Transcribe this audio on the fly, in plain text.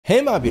Hey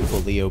my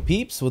beautiful Leo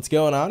peeps, what's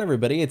going on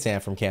everybody? It's Sam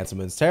from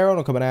CancerMoonsTarot and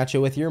I'm coming at you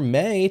with your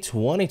May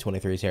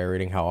 2023 tarot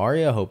reading. How are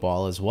you? Hope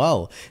all is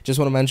well. Just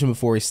want to mention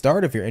before we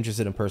start, if you're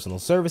interested in personal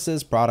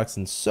services, products,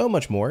 and so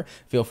much more,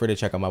 feel free to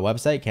check out my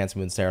website,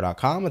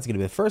 CancerMoonsTarot.com. It's going to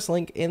be the first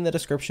link in the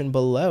description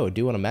below.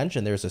 Do want to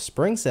mention there's a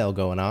spring sale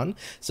going on,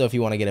 so if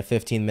you want to get a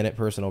 15-minute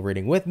personal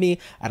reading with me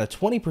at a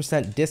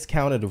 20%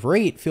 discounted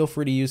rate, feel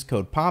free to use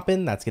code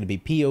POPPIN. That's going to be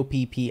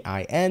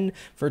POPPIN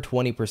for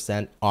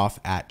 20% off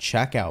at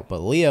checkout.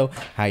 But Leo,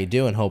 how you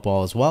doing? Hope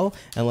all is well,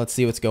 and let's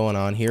see what's going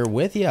on here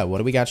with you. What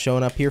do we got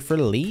showing up here for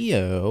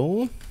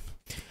Leo?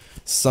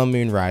 Sun,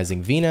 Moon,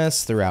 Rising,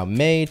 Venus throughout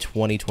May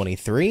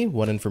 2023.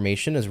 What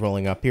information is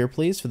rolling up here,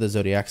 please, for the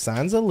zodiac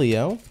signs of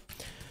Leo?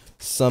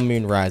 Sun,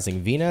 Moon,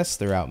 Rising, Venus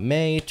throughout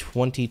May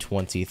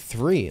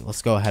 2023.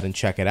 Let's go ahead and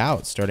check it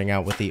out. Starting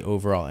out with the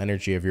overall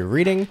energy of your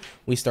reading,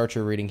 we start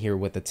your reading here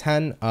with the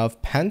 10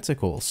 of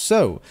Pentacles.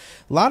 So,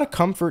 a lot of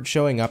comfort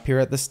showing up here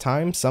at this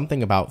time.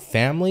 Something about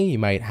family. You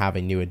might have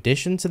a new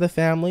addition to the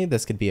family.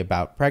 This could be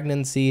about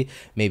pregnancy.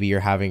 Maybe you're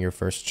having your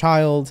first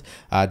child.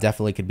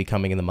 Definitely could be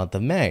coming in the month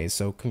of May.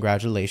 So,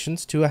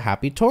 congratulations to a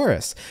happy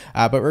Taurus.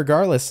 But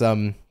regardless,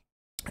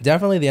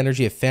 definitely the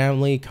energy of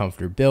family,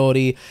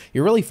 comfortability.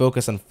 You're really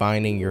focused on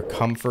finding your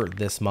comfort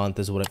this month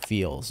is what it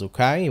feels,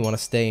 okay? You want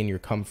to stay in your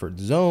comfort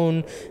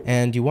zone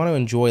and you want to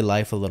enjoy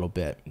life a little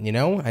bit, you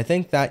know? I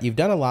think that you've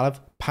done a lot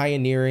of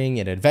pioneering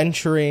and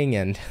adventuring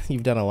and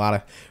you've done a lot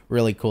of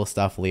really cool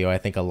stuff, Leo. I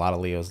think a lot of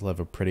Leos live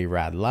a pretty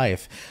rad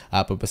life.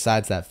 But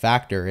besides that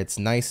factor, it's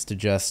nice to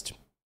just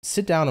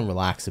sit down and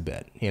relax a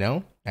bit, you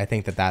know? I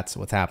think that that's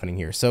what's happening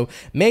here. So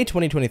May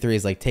 2023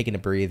 is like taking a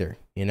breather,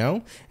 you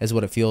know, is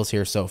what it feels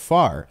here so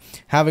far.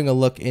 Having a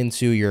look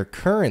into your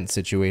current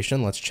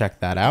situation, let's check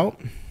that out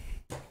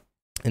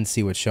and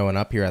see what's showing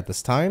up here at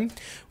this time.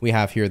 We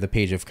have here the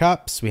Page of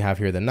Cups, we have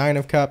here the Nine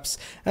of Cups,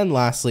 and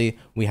lastly,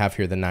 we have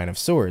here the Nine of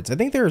Swords. I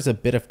think there is a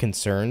bit of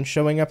concern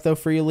showing up though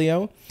for you,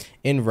 Leo,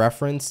 in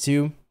reference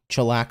to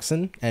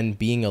chillaxing and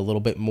being a little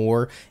bit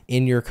more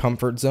in your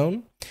comfort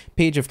zone.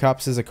 Page of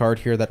Cups is a card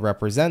here that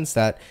represents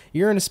that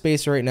you're in a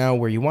space right now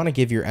where you want to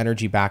give your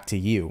energy back to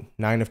you.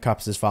 Nine of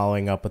Cups is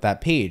following up with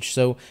that page.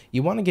 So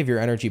you want to give your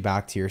energy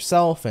back to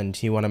yourself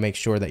and you want to make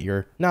sure that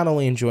you're not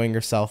only enjoying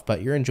yourself,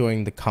 but you're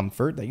enjoying the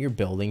comfort that you're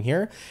building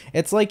here.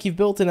 It's like you've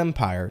built an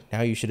empire.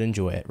 Now you should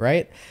enjoy it,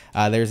 right?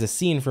 There's a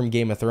scene from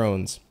Game of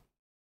Thrones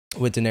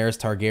with Daenerys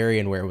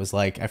Targaryen where it was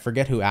like, I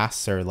forget who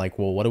asks her, like,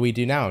 well, what do we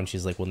do now? And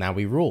she's like, well, now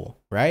we rule,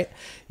 right?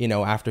 You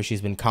know, after she's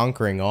been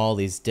conquering all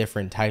these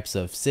different types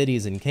of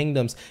cities and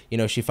kingdoms, you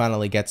know, she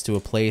finally gets to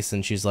a place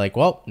and she's like,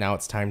 well, now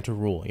it's time to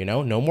rule, you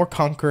know, no more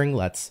conquering.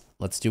 Let's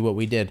do what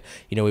we did.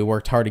 You know, we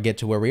worked hard to get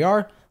to where we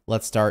are.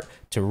 Let's start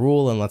to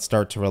rule and let's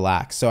start to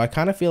relax. So I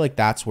kind of feel like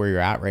that's where you're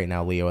at right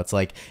now, Leo. It's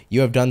like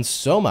you have done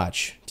so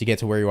much to get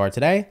to where you are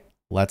today.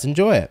 Let's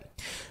enjoy it.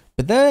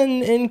 But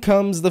then in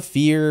comes the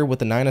fear with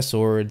the Nine of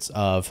Swords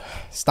of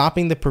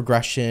stopping the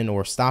progression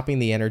or stopping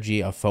the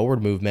energy of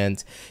forward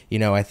movement. You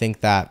know, I think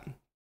that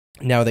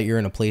now that you're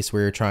in a place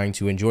where you're trying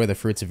to enjoy the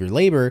fruits of your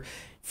labor,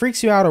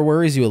 freaks you out or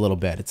worries you a little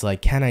bit. It's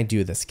like, can I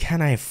do this?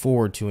 Can I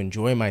afford to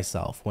enjoy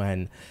myself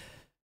when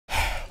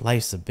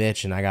life's a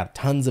bitch and I got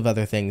tons of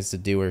other things to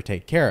do or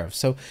take care of?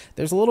 So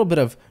there's a little bit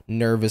of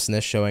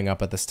nervousness showing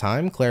up at this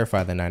time.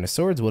 Clarify the Nine of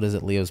Swords. What is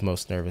it Leo's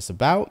most nervous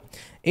about?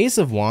 Ace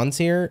of Wands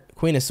here,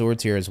 Queen of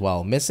Swords here as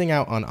well. Missing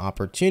out on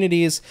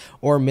opportunities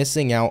or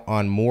missing out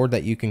on more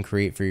that you can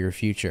create for your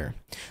future.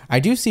 I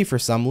do see for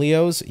some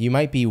Leos, you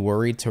might be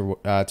worried to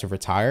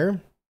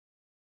retire.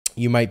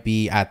 You might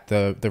be at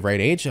the right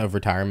age of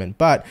retirement,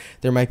 but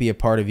there might be a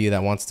part of you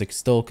that wants to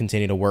still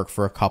continue to work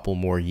for a couple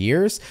more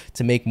years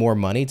to make more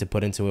money to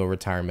put into a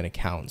retirement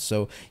account.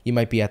 So you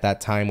might be at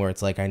that time where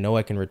it's like, I know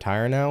I can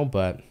retire now,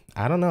 but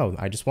I don't know.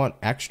 I just want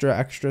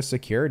extra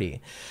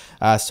security.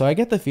 So I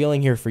get the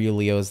feeling here for you,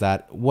 Leos,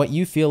 that what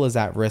you feel is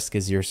at risk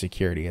is your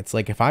security. It's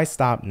like, if I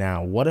stop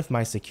now, what if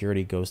my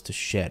security goes to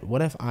shit?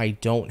 What if I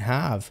don't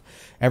have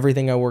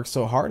everything I worked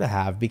so hard to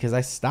have because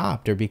I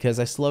stopped or because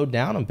I slowed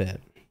down a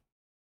bit?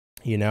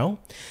 You know,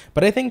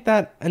 but I think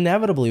that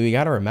inevitably we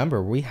got to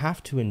remember we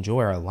have to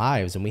enjoy our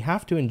lives and we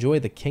have to enjoy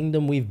the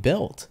kingdom we've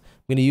built.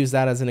 I'm going to use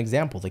that as an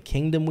example. The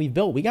kingdom we've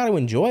built, we got to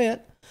enjoy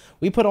it.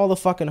 We put all the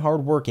fucking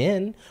hard work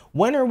in.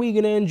 When are we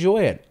going to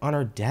enjoy it? On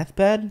our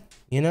deathbed?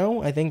 You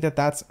know, I think that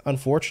that's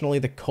unfortunately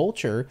the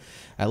culture,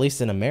 at least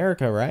in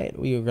America, right?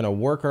 We are going to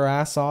work our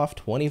ass off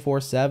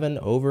 24/7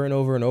 over and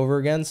over and over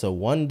again. So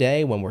one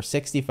day when we're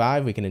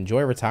 65, we can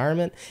enjoy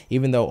retirement,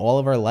 even though all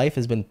of our life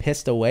has been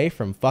pissed away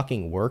from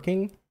fucking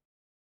working.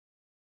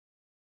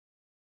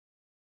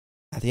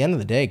 At the end of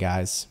the day,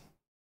 guys,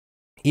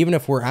 even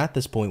if we're at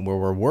this point where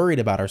we're worried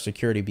about our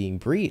security being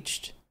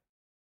breached,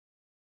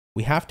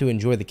 we have to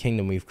enjoy the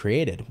kingdom we've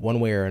created one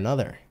way or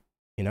another,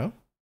 you know?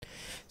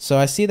 So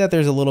I see that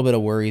there's a little bit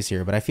of worries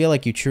here, but I feel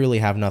like you truly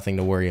have nothing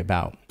to worry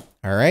about.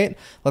 All right,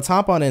 let's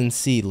hop on in and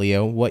see,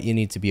 Leo, what you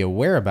need to be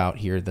aware about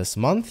here this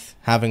month.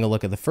 Having a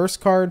look at the first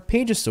card,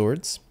 Page of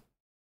Swords.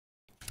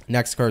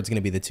 Next card is going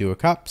to be the Two of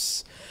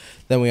Cups.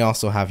 Then we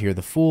also have here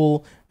the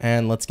Fool,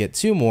 And let's get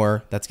two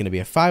more. That's going to be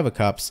a Five of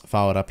Cups,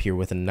 followed up here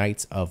with a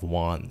Knight of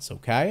Wands,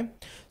 okay?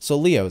 So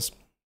Leos,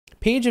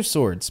 Page of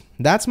Swords.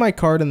 That's my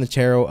card in the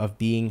tarot of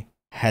being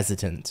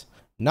hesitant,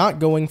 not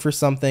going for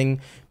something,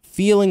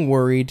 feeling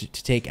worried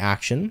to take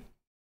action.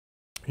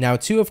 Now,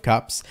 Two of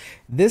Cups,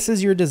 this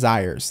is your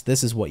desires.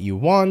 This is what you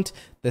want.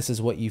 This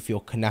is what you feel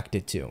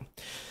connected to.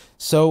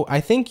 So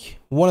I think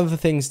one of the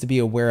things to be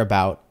aware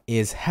about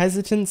is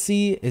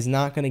hesitancy is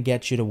not going to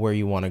get you to where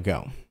you want to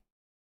go.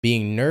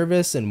 Being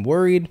nervous and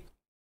worried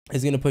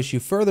is going to push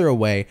you further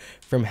away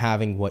from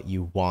having what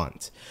you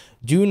want.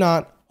 Do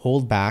not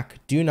hold back.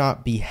 Do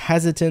not be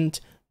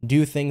hesitant.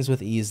 Do things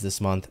with ease this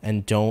month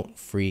and don't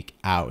freak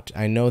out.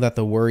 I know that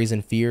the worries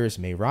and fears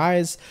may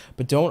rise,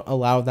 but don't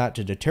allow that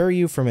to deter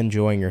you from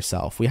enjoying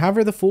yourself. We have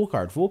here the Fool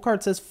card. Fool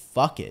card says,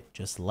 fuck it.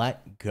 Just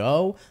let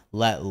go,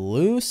 let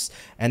loose,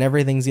 and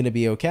everything's going to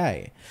be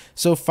okay.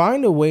 So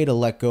find a way to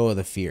let go of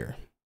the fear.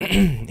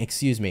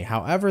 Excuse me.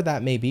 However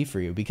that may be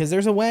for you, because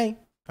there's a way.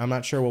 I'm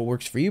not sure what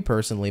works for you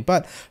personally,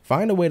 but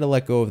find a way to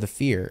let go of the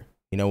fear.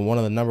 You know, one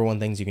of the number one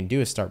things you can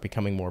do is start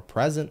becoming more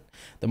present.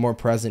 The more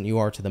present you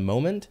are to the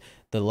moment,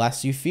 the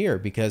less you fear,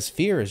 because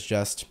fear is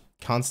just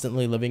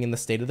constantly living in the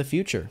state of the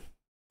future,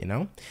 you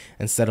know,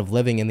 instead of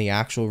living in the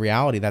actual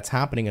reality that's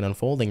happening and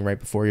unfolding right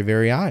before your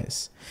very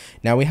eyes.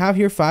 Now we have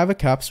here Five of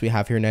Cups, we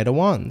have here Knight of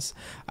Wands.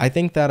 I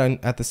think that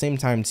at the same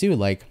time too,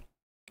 like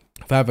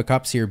Five of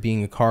Cups here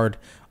being a card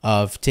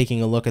of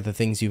taking a look at the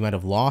things you might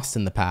have lost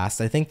in the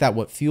past. I think that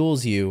what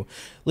fuels you,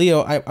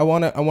 Leo, I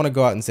want to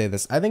go out and say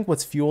this. I think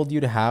what's fueled you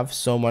to have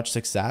so much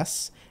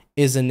success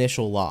is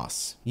initial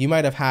loss. You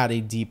might have had a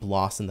deep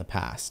loss in the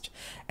past,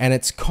 and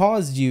it's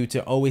caused you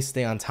to always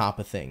stay on top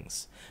of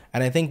things.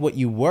 And I think what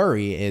you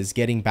worry is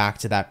getting back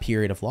to that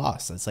period of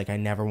loss. It's like, I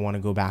never want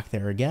to go back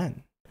there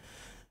again.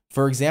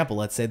 For example,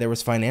 let's say there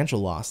was financial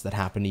loss that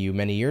happened to you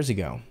many years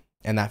ago,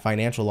 and that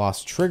financial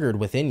loss triggered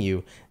within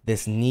you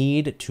this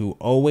need to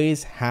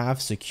always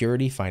have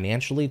security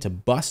financially to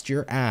bust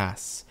your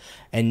ass.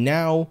 And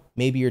now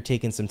maybe you're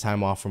taking some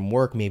time off from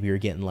work. Maybe you're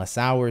getting less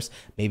hours.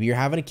 Maybe you're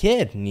having a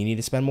kid and you need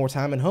to spend more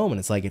time at home. And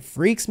it's like, it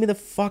freaks me the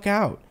fuck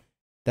out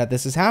that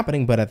this is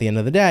happening. But at the end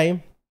of the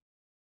day,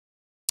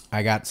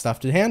 I got stuff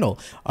to handle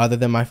other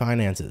than my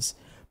finances.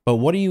 But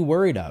what are you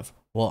worried of?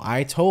 Well,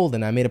 I told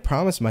and I made a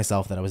promise to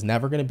myself that I was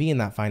never going to be in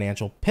that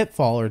financial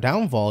pitfall or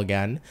downfall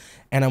again.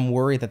 And I'm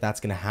worried that that's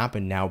going to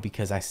happen now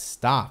because I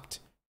stopped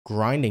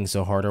grinding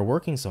so hard or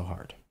working so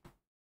hard.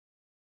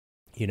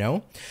 You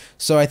know?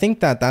 So I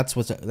think that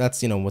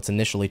that's you know, what's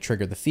initially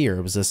triggered the fear.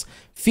 It was this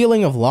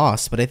feeling of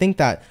loss, but I think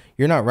that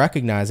you're not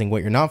recognizing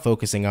what you're not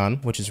focusing on,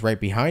 which is right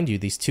behind you,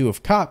 these Two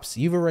of Cups.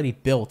 You've already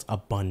built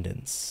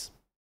abundance.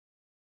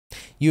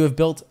 You have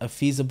built a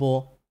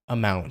feasible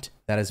amount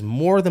that is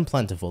more than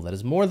plentiful, that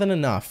is more than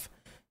enough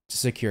to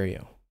secure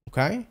you.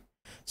 Okay?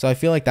 So I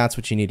feel like that's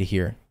what you need to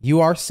hear.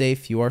 You are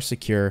safe, you are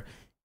secure.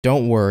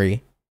 Don't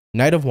worry.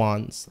 Knight of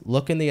Wands,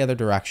 look in the other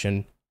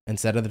direction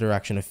instead of the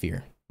direction of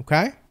fear.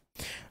 Okay?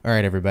 All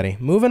right, everybody,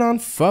 moving on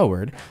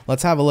forward.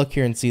 Let's have a look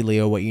here and see,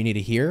 Leo, what you need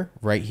to hear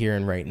right here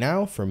and right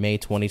now for May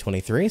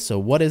 2023. So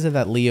what is it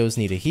that Leos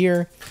need to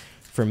hear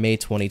for May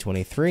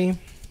 2023?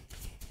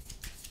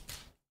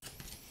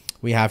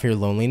 We have here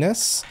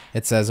loneliness.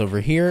 It says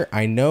over here,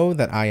 I know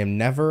that I am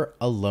never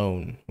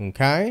alone.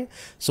 Okay.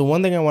 So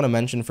one thing I want to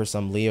mention for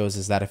some Leos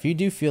is that if you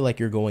do feel like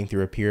you're going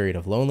through a period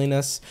of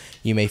loneliness,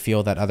 you may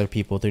feel that other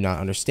people do not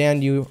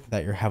understand you,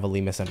 that you're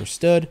heavily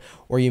misunderstood,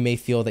 or you may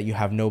feel that you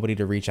have nobody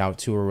to reach out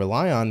to or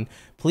rely on.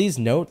 Please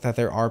note that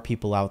there are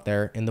people out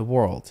there in the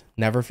world.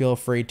 Never feel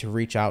afraid to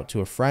reach out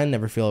to a friend.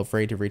 Never feel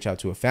afraid to reach out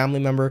to a family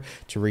member,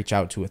 to reach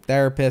out to a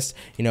therapist.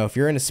 You know, if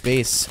you're in a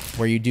space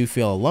where you do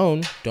feel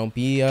alone, don't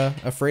be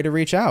afraid to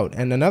reach out.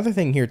 And another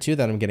thing here too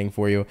that I'm getting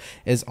for you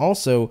is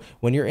also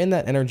when you're in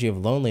that energy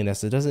of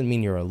loneliness, it doesn't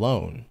mean you're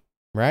alone.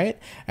 Right?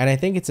 And I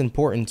think it's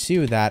important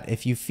too that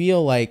if you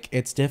feel like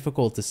it's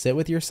difficult to sit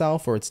with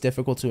yourself or it's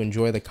difficult to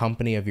enjoy the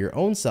company of your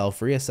own self,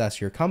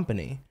 reassess your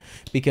company.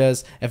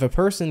 Because if a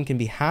person can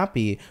be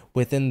happy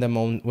within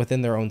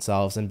their own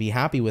selves and be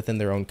happy within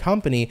their own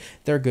company,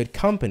 they're good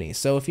company.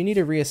 So if you need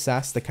to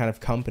reassess the kind of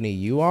company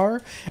you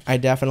are, I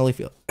definitely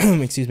feel,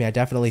 excuse me, I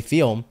definitely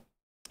feel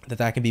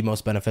that can be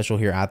most beneficial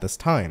here at this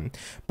time.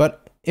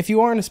 But if you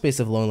are in a space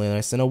of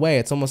loneliness, in a way,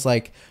 it's almost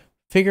like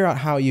figure out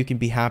how you can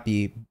be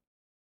happy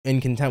and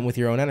content with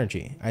your own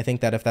energy. I think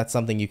that if that's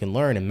something you can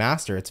learn and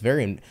master, it's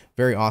very,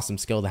 very awesome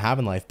skill to have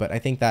in life. But I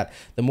think that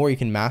the more you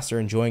can master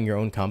enjoying your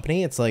own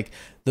company, it's like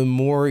the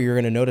more you're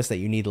going to notice that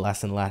you need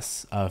less and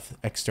less of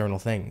external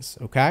things.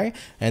 Okay.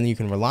 And you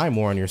can rely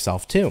more on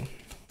yourself too.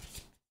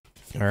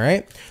 All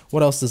right.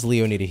 What else does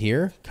Leo need to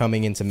hear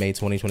coming into May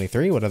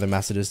 2023? What other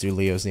messages do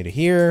Leos need to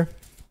hear?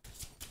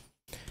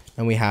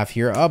 And we have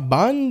here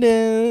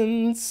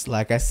abundance.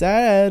 Like I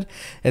said,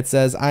 it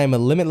says, I am a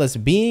limitless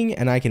being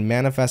and I can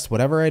manifest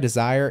whatever I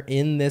desire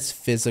in this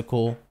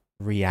physical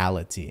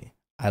reality.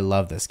 I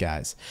love this,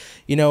 guys.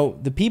 You know,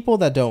 the people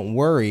that don't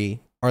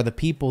worry are the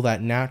people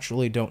that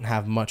naturally don't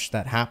have much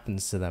that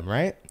happens to them,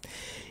 right?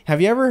 Have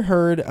you ever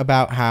heard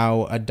about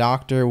how a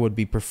doctor would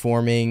be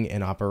performing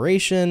an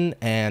operation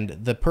and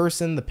the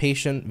person, the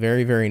patient,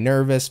 very, very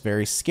nervous,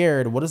 very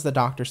scared? What does the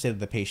doctor say to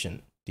the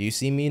patient? Do you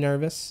see me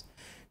nervous?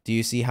 Do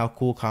you see how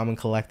cool, calm, and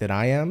collected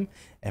I am?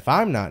 If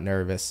I'm not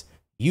nervous,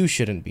 you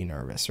shouldn't be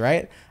nervous,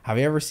 right? Have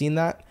you ever seen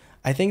that?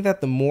 I think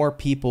that the more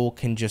people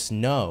can just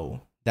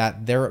know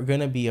that they're going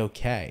to be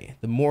okay,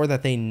 the more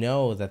that they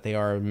know that they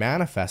are a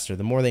manifester,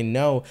 the more they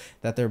know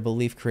that their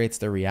belief creates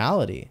their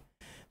reality,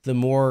 the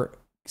more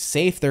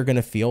safe they're going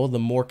to feel, the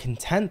more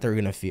content they're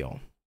going to feel.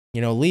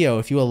 You know, Leo,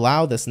 if you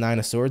allow this Nine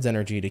of Swords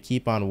energy to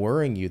keep on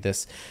worrying you,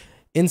 this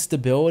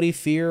instability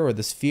fear or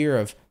this fear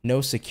of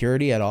no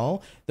security at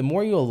all, the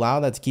more you allow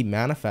that to keep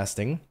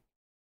manifesting,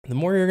 the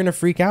more you're going to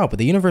freak out. But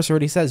the universe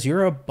already says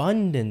you're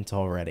abundant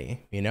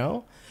already, you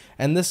know?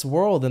 And this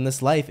world and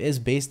this life is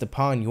based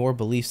upon your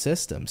belief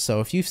system. So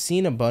if you've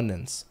seen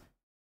abundance,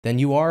 then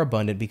you are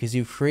abundant because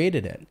you've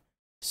created it.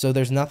 So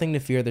there's nothing to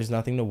fear. There's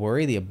nothing to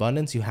worry. The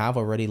abundance you have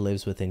already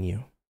lives within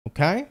you.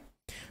 Okay?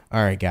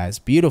 All right, guys.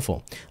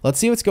 Beautiful. Let's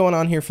see what's going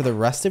on here for the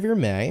rest of your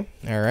May.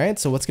 All right.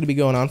 So what's going to be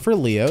going on for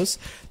Leos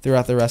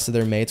throughout the rest of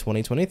their May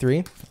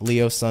 2023?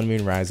 Leo, Sun,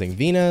 Moon, Rising,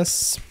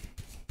 Venus.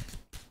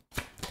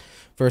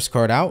 First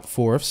card out,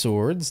 Four of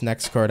Swords.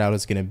 Next card out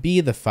is going to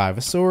be the Five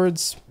of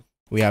Swords.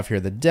 We have here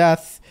the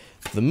Death,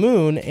 the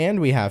Moon, and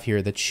we have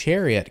here the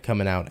Chariot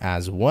coming out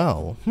as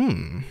well.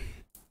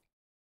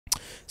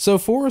 So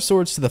 4 of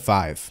Swords to the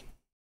 5.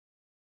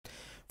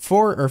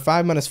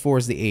 5 minus 4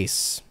 is the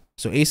Ace.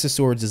 So Ace of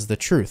Swords is the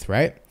truth,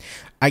 right?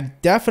 I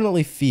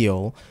definitely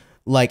feel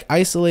like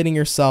isolating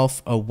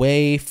yourself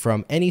away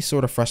from any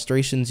sort of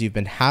frustrations you've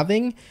been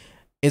having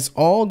is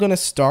all going to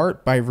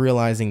start by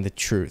realizing the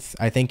truth.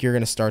 I think you're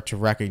going to start to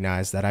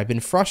recognize that I've been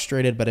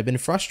frustrated, but I've been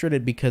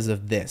frustrated because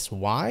of this.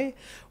 Why?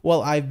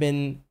 Well, I've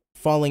been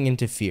falling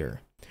into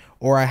fear,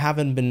 or I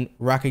haven't been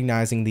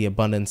recognizing the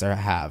abundance I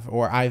have,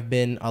 or I've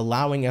been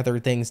allowing other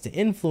things to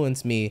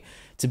influence me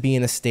to be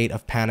in a state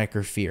of panic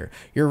or fear.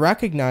 You're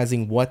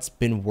recognizing what's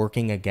been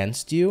working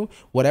against you,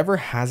 whatever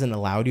hasn't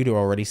allowed you to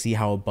already see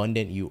how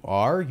abundant you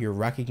are. You're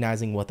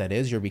recognizing what that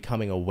is. You're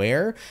becoming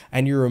aware,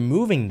 and you're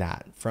removing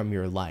that from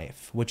your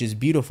life, which is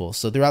beautiful.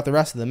 So throughout the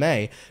rest of the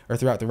May, or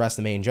throughout the rest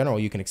of May in general,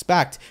 you can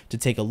expect to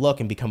take a look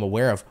and become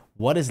aware of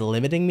what is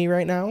limiting me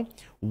right now,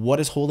 what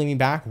is holding me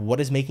back, what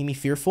is making me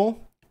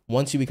fearful.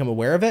 Once you become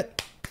aware of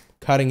it,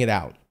 cutting it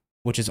out,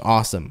 which is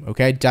awesome.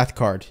 Okay, Death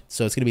card.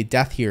 So it's going to be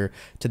death here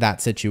to that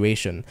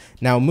situation.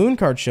 Now, Moon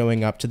card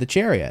showing up to the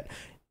Chariot.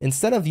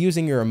 Instead of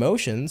using your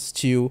emotions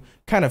to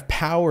kind of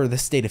power the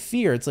state of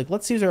fear, it's like,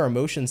 let's use our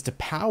emotions to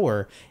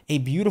power a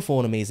beautiful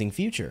and amazing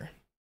future.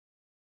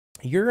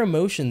 Your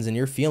emotions and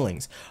your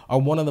feelings are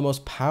one of the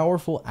most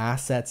powerful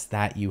assets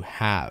that you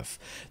have.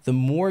 The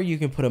more you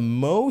can put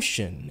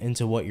emotion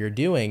into what you're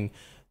doing,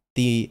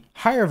 the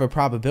higher of a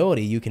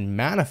probability you can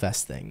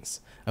manifest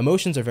things.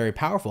 Emotions are very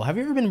powerful. Have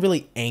you ever been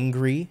really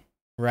angry,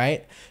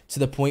 right? To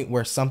the point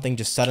where something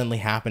just suddenly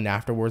happened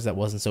afterwards that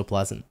wasn't so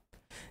pleasant?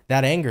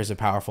 That anger is a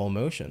powerful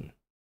emotion.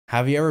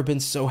 Have you ever been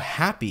so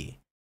happy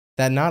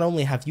that not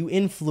only have you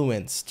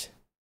influenced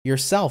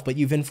yourself, but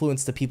you've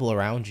influenced the people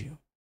around you?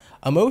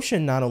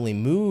 Emotion not only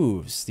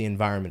moves the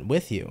environment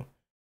with you,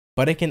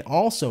 but it can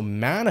also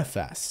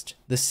manifest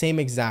the same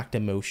exact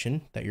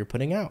emotion that you're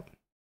putting out.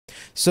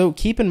 So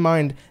keep in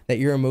mind that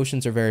your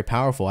emotions are very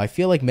powerful. I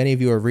feel like many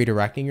of you are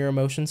redirecting your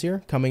emotions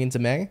here coming into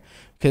May,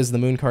 because the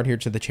Moon card here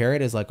to the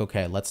Chariot is like,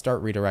 okay, let's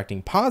start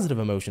redirecting positive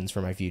emotions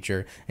for my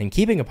future and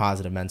keeping a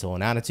positive mental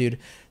and attitude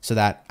so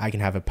that I can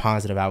have a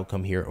positive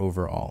outcome here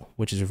overall,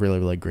 which is really,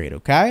 really great.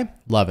 Okay.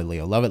 Love it,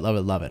 Leo. Love it, love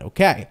it, love it.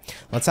 Okay.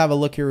 Let's have a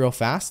look here real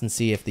fast and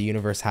see if the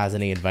universe has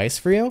any advice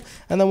for you,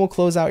 and then we'll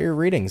close out your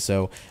reading.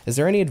 So is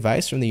there any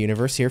advice from the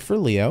universe here for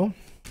Leo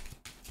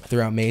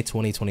throughout May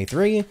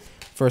 2023?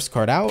 First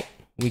card out,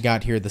 we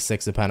got here the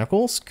Six of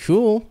Pentacles.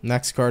 Cool.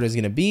 Next card is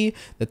going to be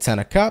the Ten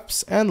of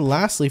Cups. And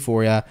lastly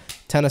for you,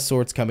 Ten of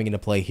Swords coming into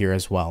play here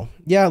as well.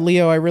 Yeah,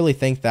 Leo, I really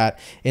think that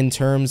in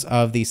terms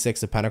of the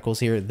Six of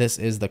Pentacles here, this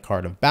is the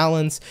card of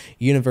balance.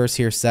 Universe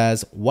here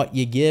says what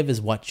you give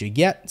is what you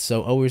get.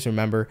 So always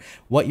remember,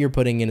 what you're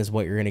putting in is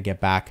what you're going to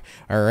get back.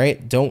 All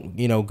right. Don't,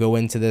 go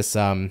into this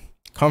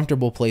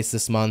comfortable place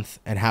this month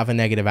and have a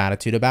negative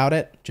attitude about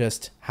it.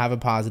 Just have a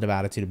positive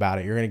attitude about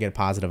it. You're going to get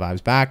positive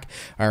vibes back.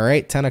 All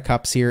right. 10 of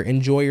Cups here.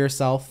 Enjoy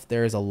yourself.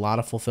 There is a lot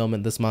of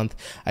fulfillment this month.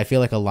 I feel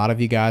like a lot of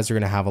you guys are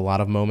going to have a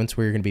lot of moments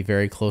where you're going to be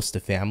very close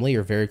to family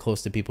or very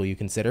close to people you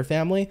consider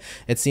family.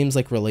 It seems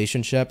like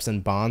relationships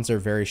and bonds are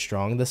very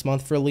strong this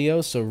month for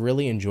Leo. So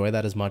really enjoy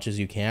that as much as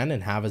you can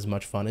and have as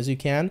much fun as you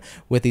can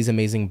with these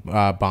amazing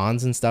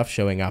bonds and stuff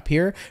showing up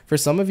here. For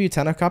some of you,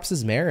 10 of Cups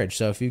is marriage.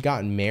 So if you've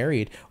gotten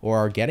married or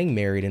are getting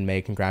married in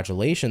May,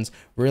 congratulations.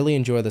 Really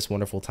enjoy this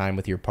wonderful time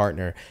with your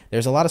partner.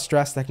 There's a lot of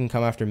stress that can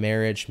come after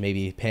marriage,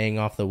 maybe paying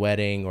off the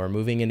wedding or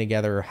moving in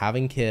together or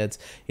having kids.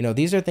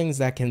 These are things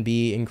that can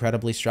be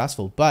incredibly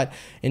stressful, but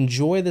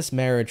enjoy this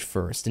marriage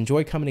first.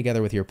 Enjoy coming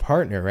together with your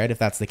partner, right? If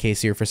that's the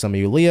case here for some of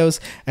you Leos.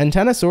 And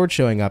 10 of Swords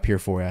showing up here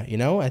for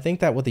you. I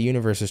think that what the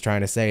universe is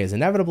trying to say is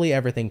inevitably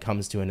everything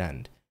comes to an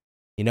end.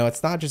 You know,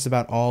 it's not just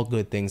about all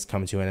good things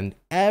come to an end.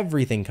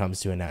 Everything comes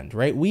to an end,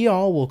 right? We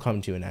all will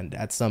come to an end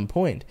at some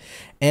point.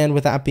 And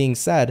with that being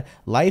said,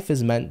 life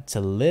is meant to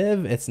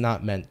live. It's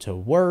not meant to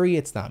worry.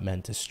 It's not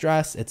meant to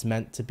stress. It's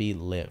meant to be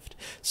lived.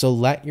 So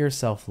let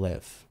yourself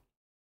live.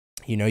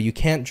 You know, you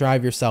can't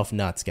drive yourself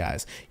nuts,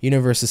 guys.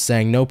 Universe is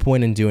saying no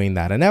point in doing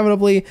that.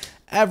 Inevitably,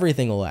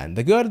 everything will end.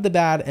 The good, the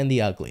bad, and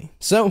the ugly.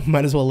 So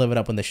might as well live it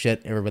up when the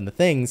shit or when the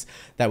things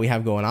that we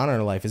have going on in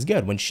our life is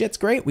good. When shit's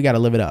great, we got to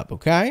live it up,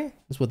 okay?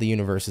 That's what the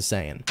universe is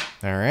saying.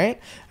 All right?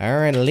 All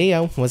right,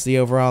 Leo, what's the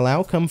overall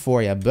outcome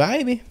for you,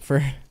 baby?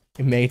 For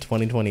May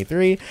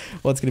 2023,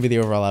 what's going to be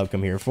the overall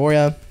outcome here for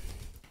you?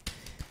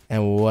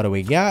 And what do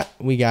we got?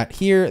 We got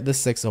here the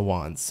Six of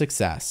Wands.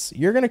 Success.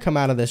 You're going to come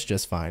out of this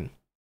just fine.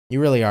 You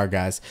really are,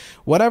 guys.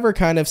 Whatever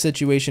kind of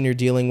situation you're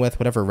dealing with,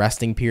 whatever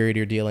resting period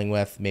you're dealing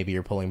with, maybe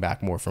you're pulling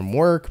back more from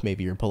work,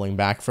 maybe you're pulling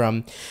back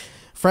from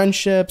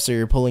friendships, or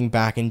you're pulling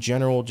back in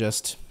general,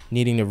 just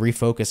needing to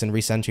refocus and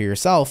recenter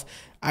yourself.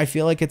 I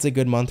feel like it's a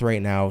good month right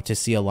now to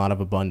see a lot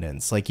of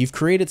abundance. Like, you've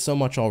created so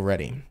much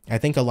already. I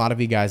think a lot of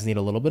you guys need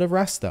a little bit of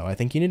rest, though. I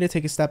think you need to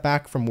take a step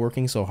back from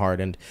working so hard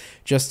and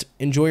just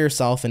enjoy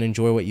yourself and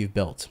enjoy what you've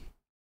built.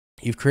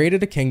 You've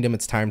created a kingdom.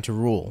 It's time to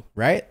rule,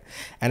 right?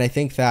 And I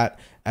think that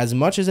as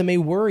much as it may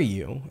worry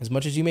you, as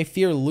much as you may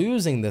fear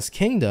losing this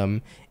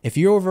kingdom, if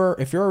you're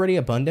already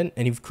abundant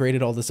and you've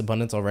created all this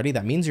abundance already,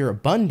 that means you're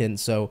abundant.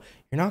 So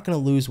you're not going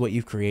to lose what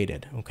you've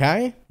created.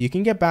 Okay. You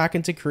can get back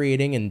into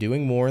creating and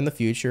doing more in the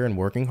future and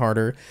working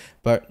harder,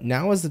 but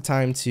now is the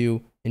time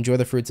to enjoy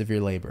the fruits of your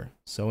labor.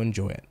 So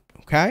enjoy it.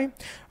 Okay.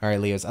 All right,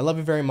 Leos, I love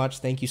you very much.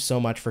 Thank you so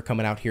much for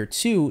coming out here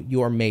to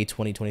your May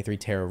 2023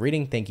 tarot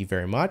reading. Thank you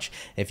very much.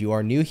 If you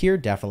are new here,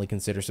 definitely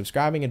consider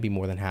subscribing. I'd be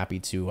more than happy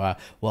to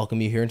welcome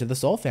you here into the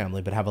Soul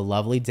family. But have a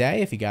lovely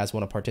day. If you guys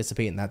want to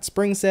participate in that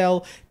spring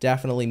sale,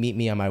 definitely meet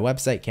me on my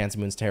website,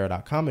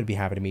 CancerMoonsTarot.com. I'd be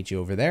happy to meet you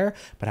over there.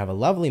 But have a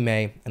lovely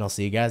May, and I'll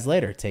see you guys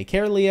later. Take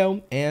care,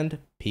 Leo, and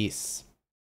peace.